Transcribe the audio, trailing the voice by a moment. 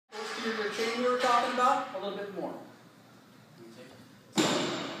posterior chain we were talking about, a little bit more. Okay. So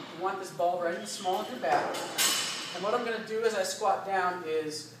you want this ball right and small in your back. And what I'm going to do as I squat down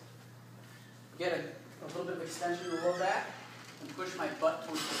is get a little bit of extension in the low back and push my butt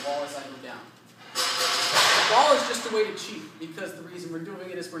towards the wall as I go down. The wall is just a way to cheat, because the reason we're doing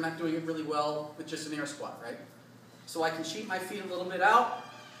it is we're not doing it really well with just an air squat, right? So I can cheat my feet a little bit out,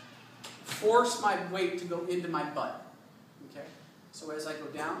 force my weight to go into my butt. Okay? So as I go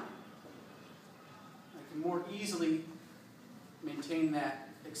down, I can more easily maintain that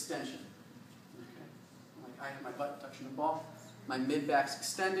extension. Okay? I have my butt touching the ball, my mid-back's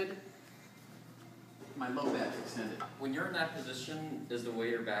extended, my low back's extended. When you're in that position, is the way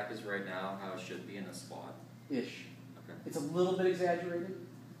your back is right now how it should be in a squat? Ish. Okay. It's a little bit exaggerated,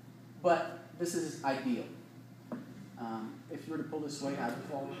 but this is ideal. If you were to pull this way, I would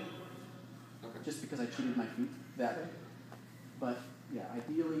fall with it. Okay. Just because I cheated my feet that way. But yeah,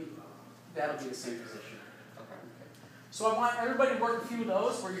 ideally, that'll be the same position. Okay. So I want everybody to work a few of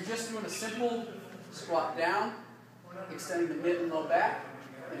those where you're just doing a simple squat down, extending the mid and low back,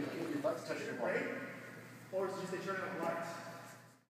 and you keep your butt to touch your ball. Or is it just they turn it right?